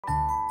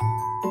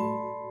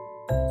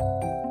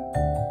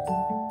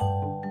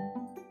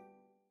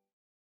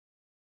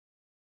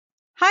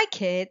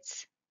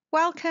kids,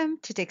 welcome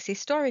to Dixie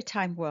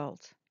Storytime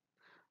World.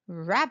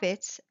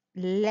 Rabbit's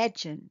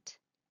Legend,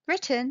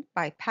 written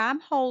by Pam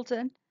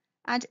Holden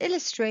and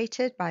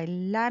illustrated by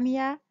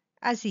Lamia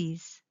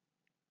Aziz.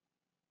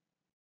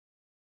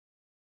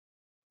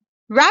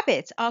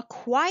 Rabbits are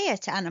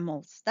quiet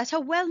animals that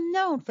are well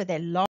known for their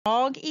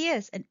long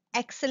ears and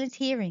excellent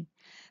hearing,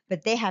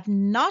 but they have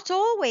not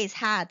always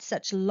had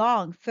such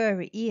long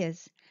furry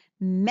ears.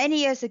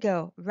 Many years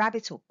ago,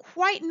 rabbits were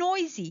quite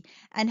noisy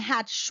and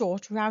had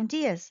short round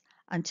ears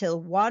until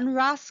one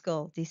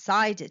rascal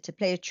decided to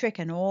play a trick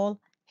on all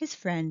his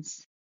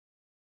friends.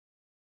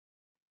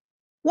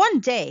 One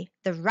day,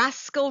 the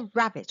rascal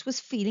rabbit was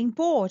feeling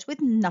bored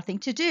with nothing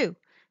to do,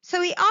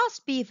 so he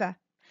asked Beaver,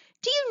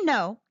 "Do you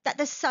know that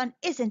the sun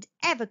isn't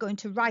ever going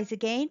to rise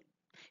again?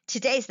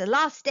 Today's the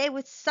last day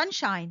with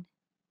sunshine."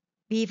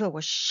 Beaver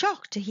was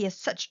shocked to hear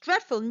such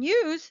dreadful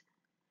news.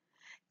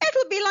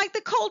 "It'll be like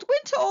the cold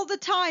winter all the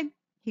time,"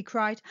 he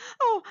cried.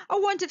 "Oh, I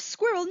wonder if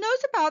Squirrel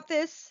knows about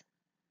this."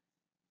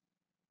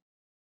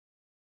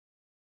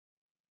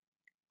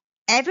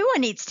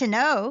 "Everyone needs to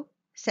know,"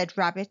 said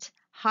Rabbit,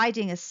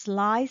 hiding a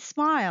sly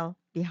smile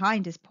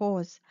behind his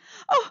paws.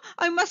 "Oh,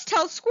 I must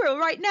tell Squirrel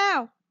right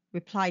now,"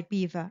 replied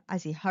Beaver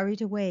as he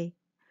hurried away.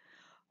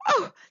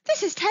 "Oh,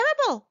 this is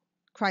terrible!"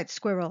 cried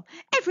Squirrel.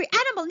 "Every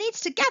animal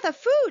needs to gather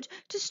food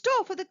to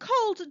store for the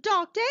cold,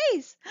 dark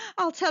days.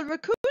 I'll tell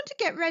Raccoon to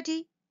get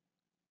ready."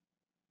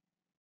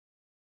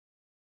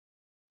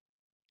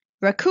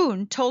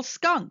 Raccoon told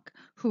Skunk,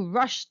 who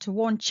rushed to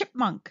warn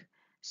Chipmunk.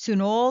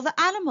 Soon all the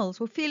animals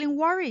were feeling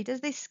worried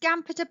as they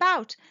scampered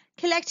about,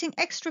 collecting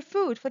extra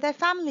food for their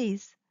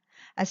families.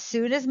 As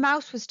soon as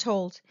Mouse was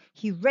told,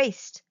 he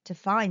raced to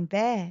find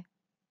Bear.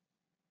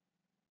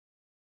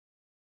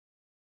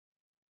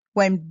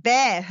 When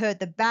Bear heard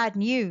the bad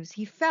news,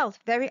 he felt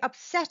very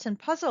upset and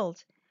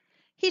puzzled.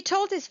 He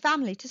told his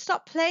family to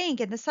stop playing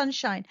in the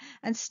sunshine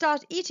and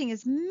start eating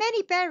as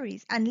many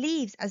berries and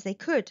leaves as they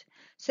could,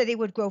 so they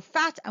would grow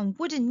fat and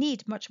wouldn't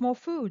need much more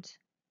food.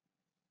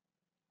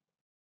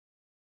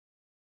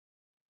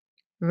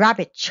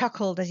 Rabbit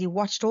chuckled as he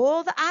watched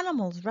all the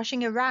animals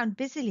rushing around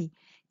busily,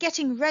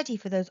 getting ready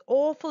for those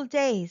awful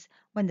days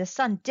when the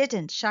sun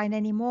didn't shine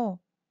anymore.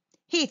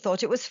 He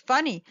thought it was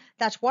funny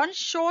that one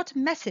short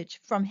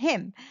message from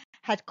him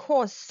had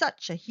caused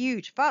such a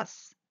huge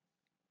fuss.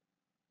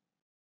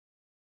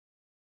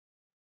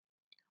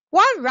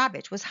 While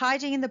Rabbit was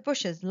hiding in the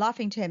bushes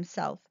laughing to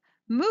himself,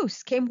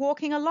 Moose came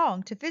walking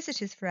along to visit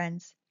his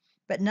friends.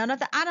 But none of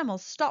the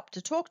animals stopped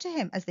to talk to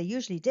him as they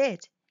usually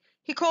did.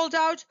 He called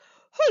out,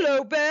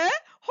 "Hello, Bear!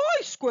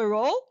 Hi,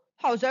 Squirrel!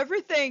 How's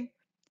everything?"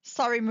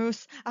 "Sorry,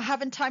 Moose, I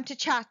haven't time to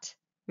chat,"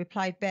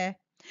 replied Bear.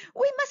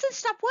 "We mustn't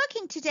stop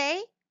working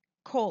today,"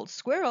 called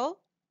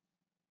Squirrel.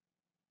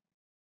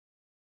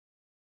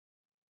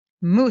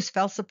 Moose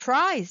felt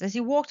surprised as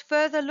he walked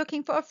further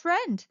looking for a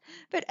friend,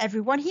 but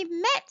everyone he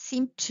met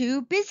seemed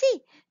too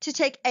busy to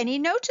take any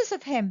notice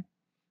of him.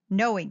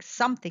 Knowing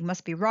something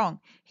must be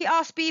wrong, he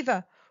asked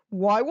Beaver,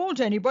 "Why won't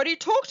anybody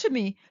talk to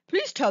me?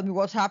 Please tell me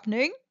what's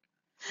happening."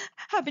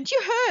 "Haven't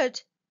you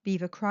heard?"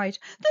 Beaver cried.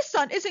 "The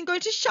sun isn't going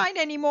to shine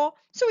anymore,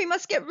 so we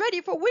must get ready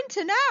for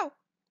winter now.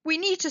 We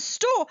need to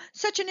store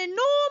such an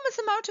enormous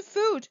amount of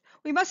food.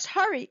 We must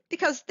hurry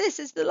because this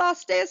is the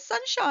last day of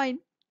sunshine."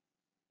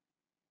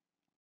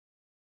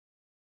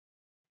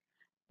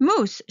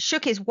 Moose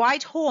shook his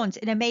white horns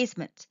in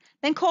amazement,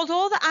 then called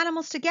all the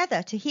animals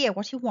together to hear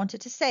what he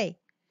wanted to say.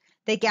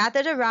 They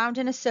gathered around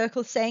in a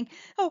circle saying,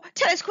 "Oh,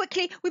 tell us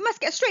quickly. We must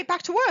get straight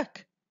back to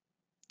work."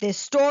 "This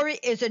story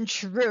isn't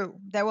true.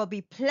 There will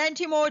be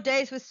plenty more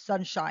days with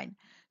sunshine.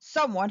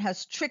 Someone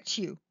has tricked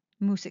you,"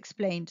 Moose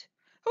explained.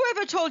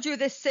 "Whoever told you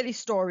this silly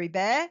story,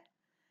 Bear?"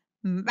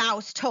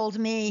 "Mouse told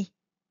me,"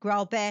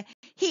 growled Bear.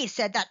 "He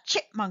said that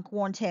Chipmunk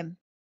warned him."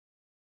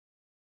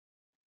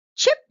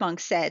 Chipmunk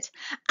said,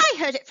 "I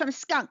heard it from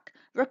Skunk.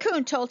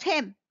 Raccoon told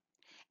him."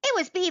 "It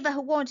was Beaver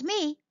who warned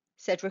me,"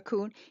 said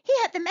Raccoon.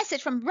 "He heard the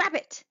message from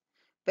Rabbit."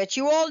 "But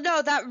you all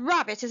know that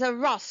Rabbit is a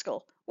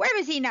rascal. Where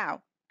is he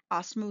now?"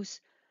 asked Moose.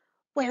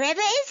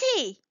 "Wherever is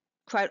he?"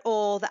 cried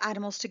all the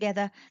animals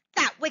together.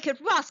 "That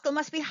wicked rascal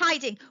must be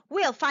hiding.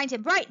 We'll find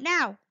him right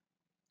now."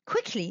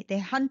 Quickly they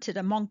hunted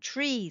among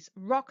trees,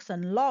 rocks,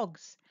 and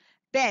logs.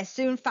 Bear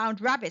soon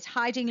found Rabbit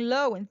hiding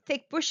low in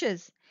thick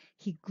bushes.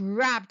 He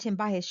grabbed him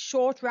by his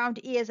short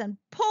round ears and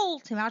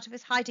pulled him out of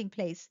his hiding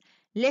place,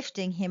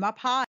 lifting him up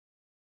high.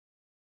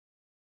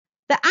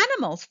 The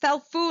animals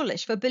felt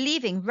foolish for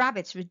believing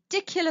Rabbit's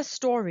ridiculous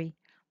story.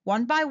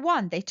 One by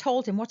one they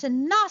told him what a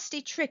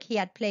nasty trick he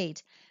had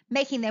played,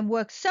 making them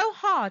work so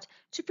hard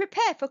to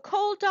prepare for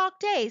cold, dark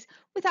days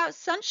without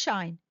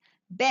sunshine.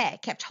 Bear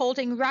kept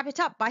holding Rabbit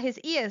up by his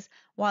ears,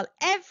 while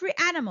every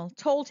animal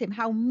told him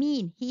how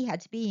mean he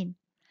had been.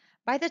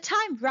 By the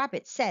time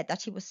Rabbit said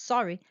that he was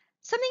sorry,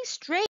 something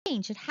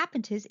strange had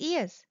happened to his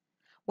ears.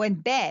 When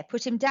Bear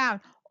put him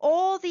down,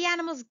 all the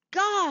animals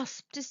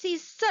gasped to see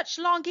such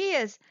long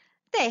ears.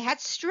 They had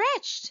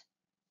stretched.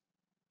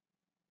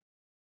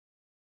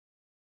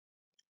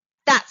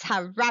 That's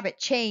how Rabbit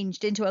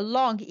changed into a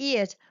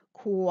long-eared,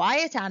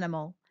 quiet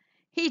animal.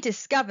 He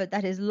discovered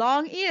that his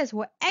long ears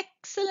were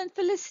excellent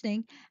for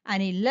listening,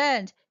 and he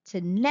learned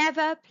to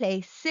never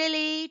play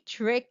silly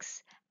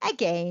tricks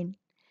again.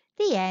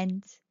 The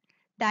end.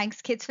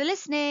 Thanks, kids, for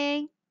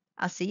listening.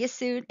 I'll see you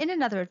soon in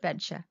another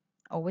adventure.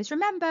 Always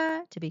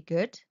remember to be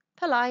good,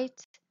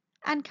 polite,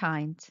 and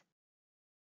kind.